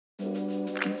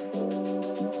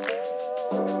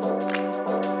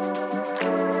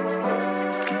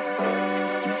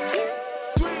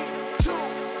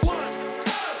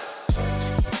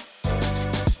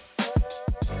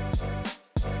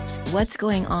What's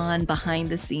going on behind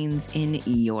the scenes in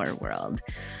your world?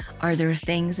 Are there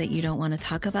things that you don't want to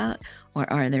talk about,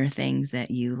 or are there things that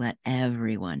you let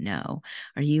everyone know?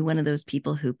 Are you one of those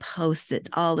people who posts it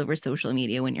all over social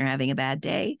media when you're having a bad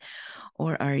day?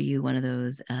 Or are you one of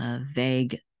those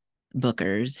vague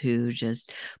bookers who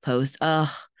just post,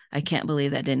 oh, I can't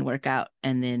believe that didn't work out,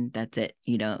 and then that's it?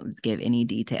 You don't give any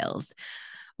details.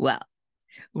 Well,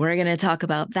 we're going to talk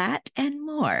about that and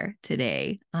more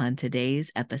today on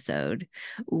today's episode.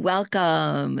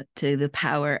 Welcome to the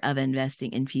Power of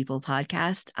Investing in People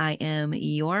podcast. I am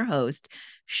your host,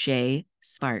 Shā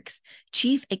Sparks,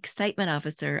 Chief Excitement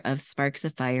Officer of Sparks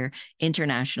of Fire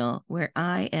International, where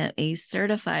I am a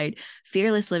certified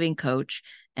fearless living coach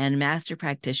and master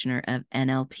practitioner of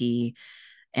NLP,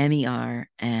 MER,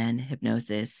 and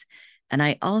hypnosis. And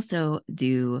I also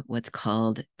do what's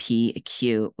called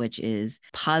PQ, which is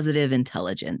positive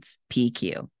intelligence,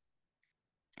 PQ.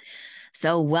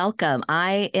 So welcome.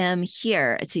 I am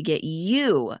here to get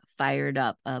you fired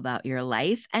up about your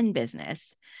life and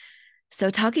business. So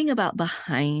talking about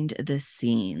behind the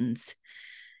scenes,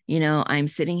 I'm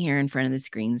sitting here in front of the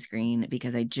green screen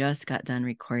because I just got done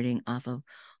recording off of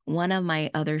one of my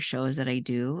other shows that I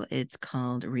do. It's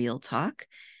called Real Talk.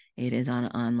 It is on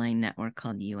an online network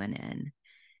called UNN.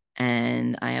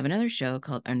 And I have another show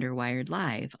called Underwired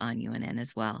Live on UNN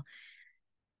as well.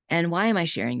 And why am I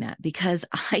sharing that? Because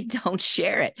I don't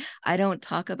share it. I don't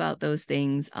talk about those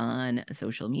things on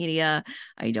social media.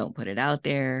 I don't put it out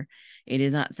there. It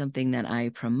is not something that I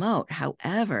promote.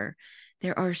 However,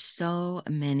 there are so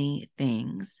many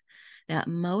things that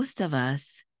most of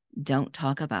us don't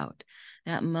talk about,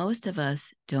 that most of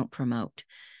us don't promote.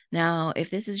 Now, if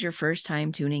this is your first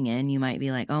time tuning in, you might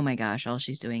be like, oh my gosh, all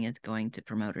she's doing is going to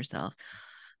promote herself.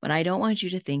 But I don't want you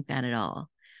to think that at all.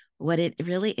 What it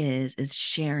really is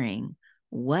sharing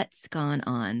what's gone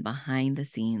on behind the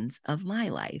scenes of my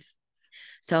life.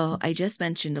 So I just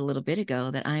mentioned a little bit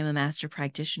ago that I'm a master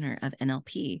practitioner of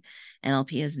NLP.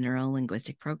 NLP is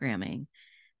neuro-linguistic programming.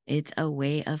 It's a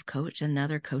way of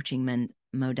another coaching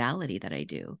modality that I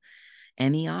do.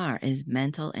 MER is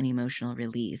mental and emotional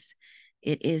release.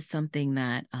 It is something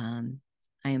that I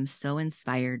am so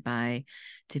inspired by,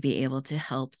 to be able to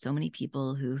help so many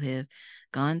people who have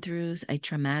gone through a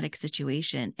traumatic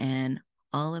situation and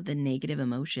all of the negative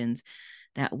emotions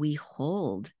that we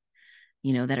hold,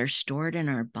 that are stored in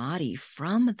our body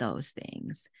from those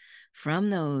things, from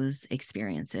those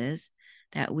experiences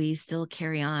that we still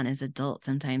carry on as adults.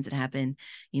 Sometimes it happened,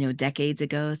 decades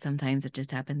ago. Sometimes it just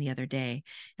happened the other day.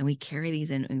 And we carry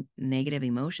these negative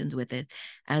emotions with it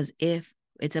as if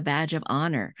it's a badge of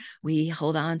honor. We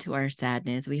hold on to our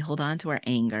sadness. We hold on to our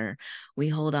anger. We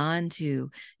hold on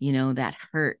to, that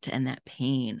hurt and that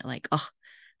pain. Like, oh,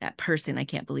 that person, I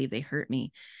can't believe they hurt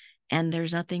me. And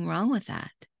there's nothing wrong with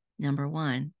that, number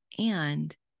one.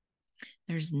 And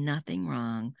there's nothing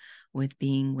wrong with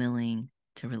being willing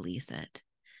to release it.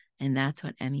 And that's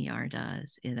what MER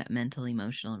does, is that mental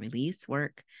emotional release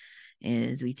work.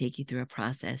 Is we take you through a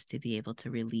process to be able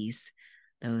to release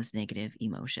those negative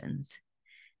emotions.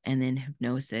 And then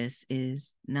hypnosis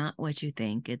is not what you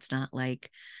think. It's not like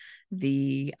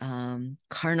the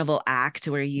carnival act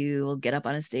where you will get up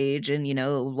on a stage and,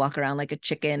 walk around like a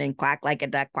chicken and quack like a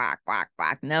duck, quack, quack,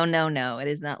 quack. No. It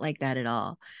is not like that at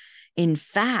all. In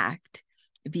fact,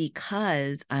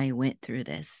 because I went through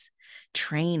this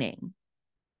training,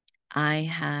 I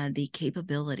had the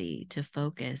capability to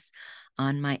focus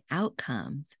on my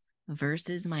outcomes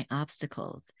versus my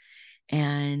obstacles.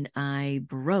 And I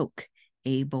broke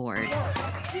a board.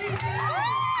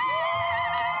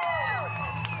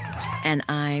 And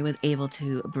I was able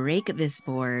to break this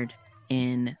board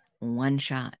in one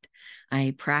shot.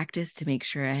 I practiced to make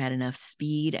sure I had enough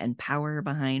speed and power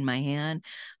behind my hand,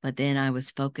 but then I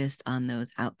was focused on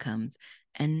those outcomes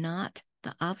and not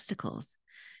the obstacles.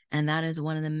 And that is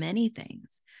one of the many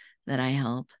things that I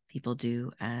help people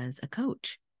do as a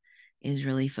coach, is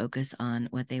really focus on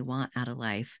what they want out of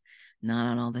life, not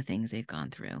on all the things they've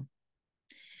gone through.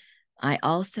 I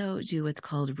also do what's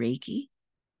called Reiki.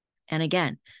 And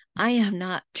again, I am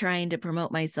not trying to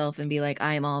promote myself and be like,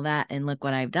 I am all that and look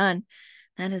what I've done.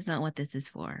 That is not what this is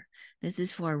for. This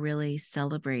is for really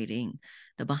celebrating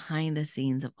the behind the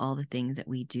scenes of all the things that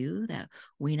we do that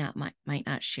we might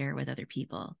not share with other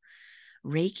people.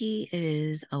 Reiki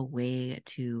is a way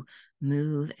to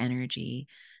move energy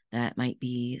that might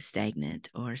be stagnant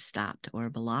or stopped or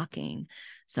blocking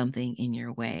something in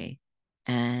your way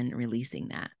and releasing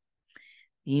that.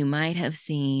 You might have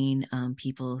seen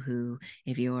people who,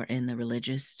 if you're in the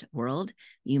religious world,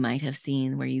 you might have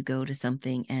seen where you go to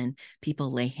something and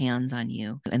people lay hands on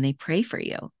you and they pray for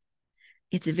you.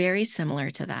 It's very similar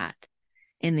to that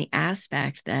in the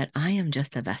aspect that I am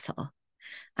just a vessel.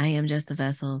 I am just a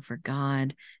vessel for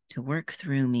God to work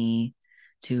through me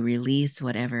to release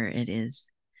whatever it is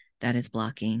that is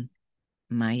blocking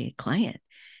my client.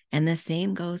 And the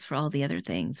same goes for all the other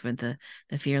things with the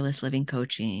fearless living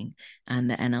coaching and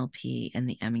the NLP and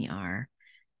the MER,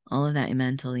 all of that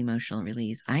mental emotional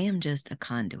release. I am just a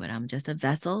conduit. I'm just a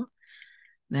vessel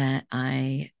that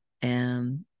I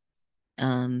am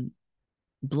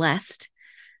blessed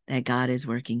that God is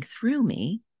working through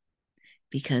me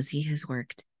because he has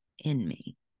worked in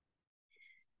me.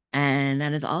 And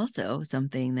that is also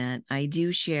something that I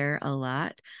do share a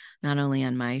lot, not only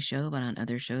on my show, but on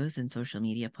other shows and social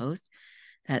media posts,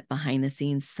 that behind the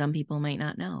scenes, some people might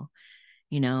not know.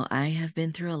 I have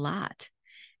been through a lot.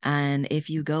 And if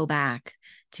you go back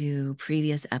to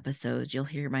previous episodes, you'll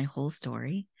hear my whole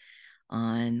story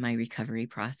on my recovery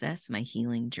process, my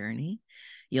healing journey.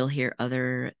 You'll hear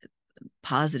other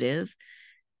positive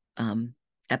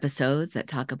episodes that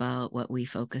talk about what we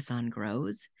focus on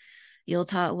grows.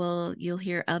 You'll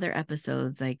hear other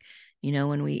episodes like,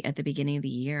 when we, at the beginning of the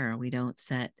year, we don't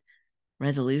set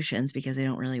resolutions because they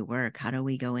don't really work. How do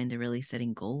we go into really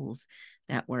setting goals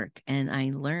that work? And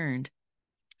I learned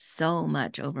so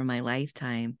much over my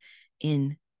lifetime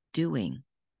in doing,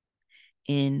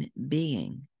 in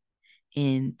being,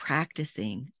 in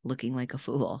practicing looking like a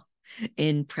fool,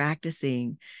 in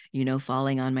practicing,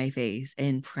 falling on my face,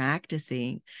 in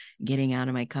practicing getting out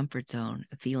of my comfort zone,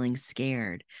 feeling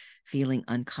scared, feeling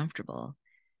uncomfortable,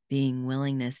 being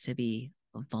willingness to be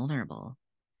vulnerable.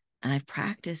 And I've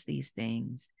practiced these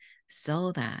things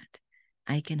so that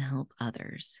I can help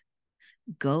others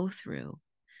go through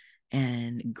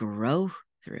and grow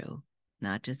through,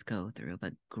 not just go through,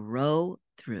 but grow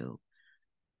through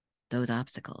those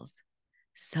obstacles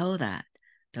so that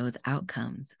those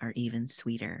outcomes are even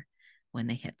sweeter when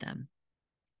they hit them.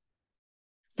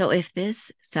 So if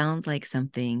this sounds like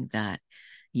something that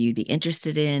you'd be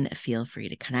interested in, feel free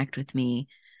to connect with me.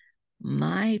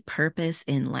 My purpose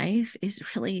in life is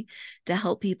really to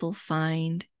help people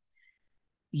find,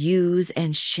 use,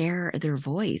 and share their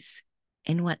voice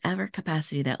in whatever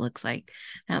capacity that looks like.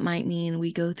 That might mean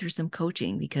we go through some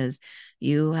coaching because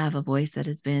you have a voice that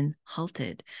has been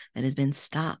halted, that has been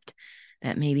stopped,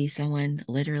 that maybe someone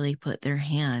literally put their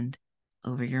hand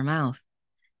over your mouth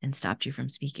and stopped you from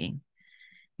speaking.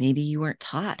 Maybe you weren't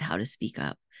taught how to speak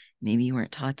up. Maybe you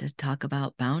weren't taught to talk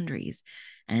about boundaries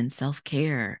and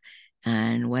self-care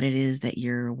and what it is that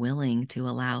you're willing to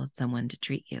allow someone to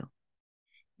treat you.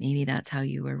 Maybe that's how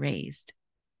you were raised.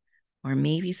 Or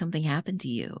maybe something happened to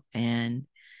you and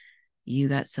you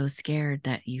got so scared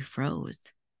that you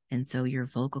froze. And so your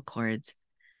vocal cords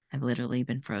have literally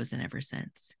been frozen ever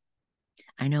since.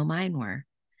 I know mine were.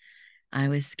 I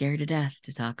was scared to death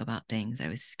to talk about things. I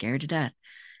was scared to death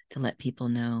to let people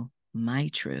know my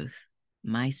truth,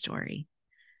 my story.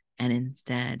 And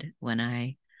instead, when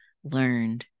I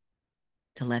learned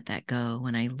to let that go,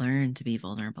 when I learned to be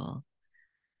vulnerable,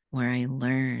 where I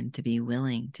learned to be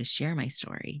willing to share my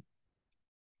story,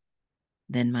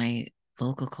 then my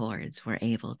vocal cords were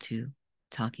able to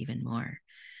talk even more.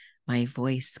 My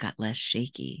voice got less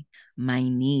shaky. My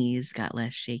knees got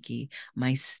less shaky.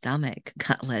 My stomach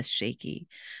got less shaky.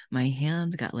 My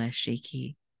hands got less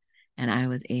shaky. And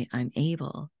I'm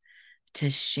able to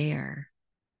share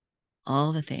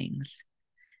all the things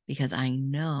because I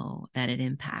know that it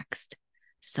impacts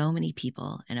so many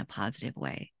people in a positive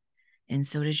way. And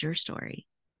so does your story.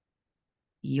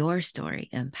 Your story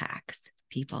impacts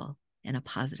people in a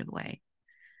positive way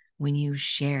when you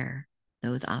share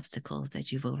those obstacles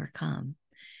that you've overcome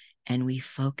and we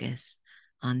focus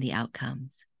on the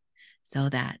outcomes so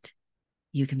that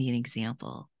you can be an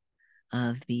example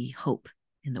of the hope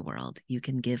in the world. You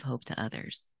can give hope to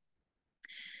others.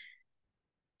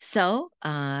 So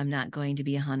I'm not going to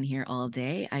be on here all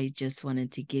day. I just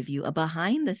wanted to give you a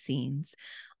behind the scenes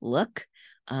look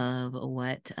of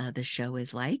what the show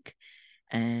is like.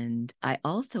 And I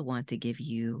also want to give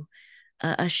you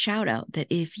a shout out that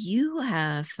if you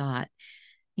have thought,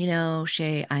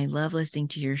 Shā, I love listening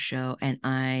to your show and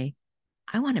I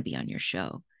want to be on your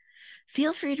show,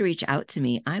 feel free to reach out to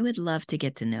me. I would love to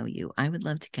get to know you. I would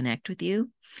love to connect with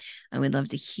you. I would love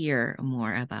to hear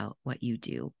more about what you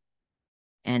do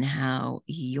and how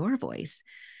your voice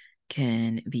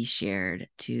can be shared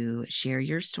to share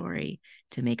your story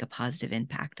to make a positive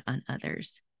impact on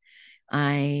others.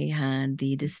 I had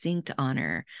the distinct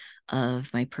honor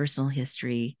of my personal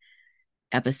history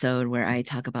episode where I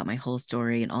talk about my whole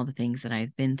story and all the things that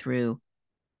I've been through.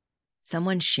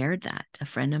 Someone shared that. A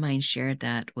friend of mine shared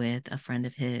that with a friend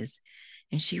of his,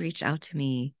 and she reached out to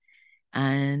me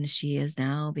And she has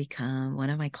now become one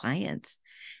of my clients.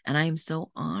 And I'm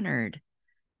so honored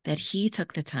that he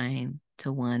took the time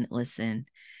to listen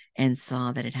and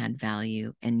saw that it had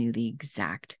value and knew the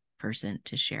exact person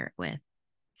to share it with.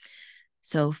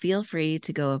 So feel free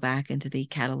to go back into the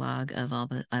catalog of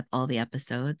all the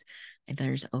episodes.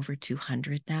 There's over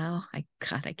 200 now. I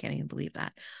can't even believe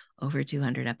that. Over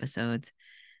 200 episodes.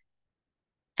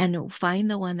 And find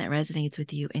the one that resonates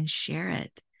with you and share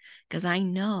it. Because I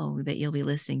know that you'll be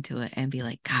listening to it and be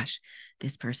like, gosh,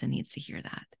 this person needs to hear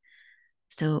that.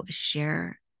 So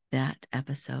share that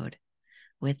episode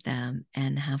with them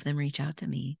and have them reach out to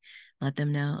me. Let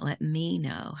me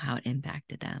know how it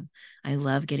impacted them. I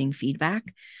love getting feedback.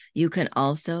 You can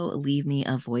also leave me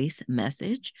a voice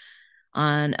message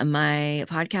on my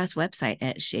podcast website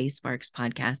at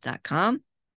shasparkspodcast.com.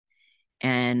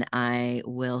 And I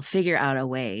will figure out a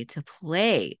way to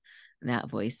play that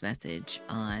voice message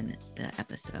on the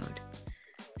episode.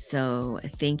 So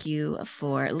thank you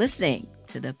for listening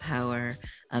to the Power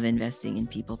of Investing in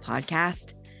People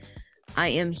podcast. I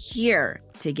am here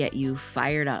to get you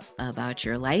fired up about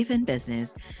your life and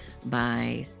business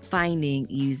by finding,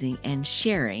 using, and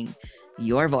sharing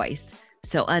your voice.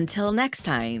 So until next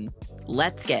time,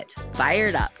 let's get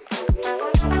fired up.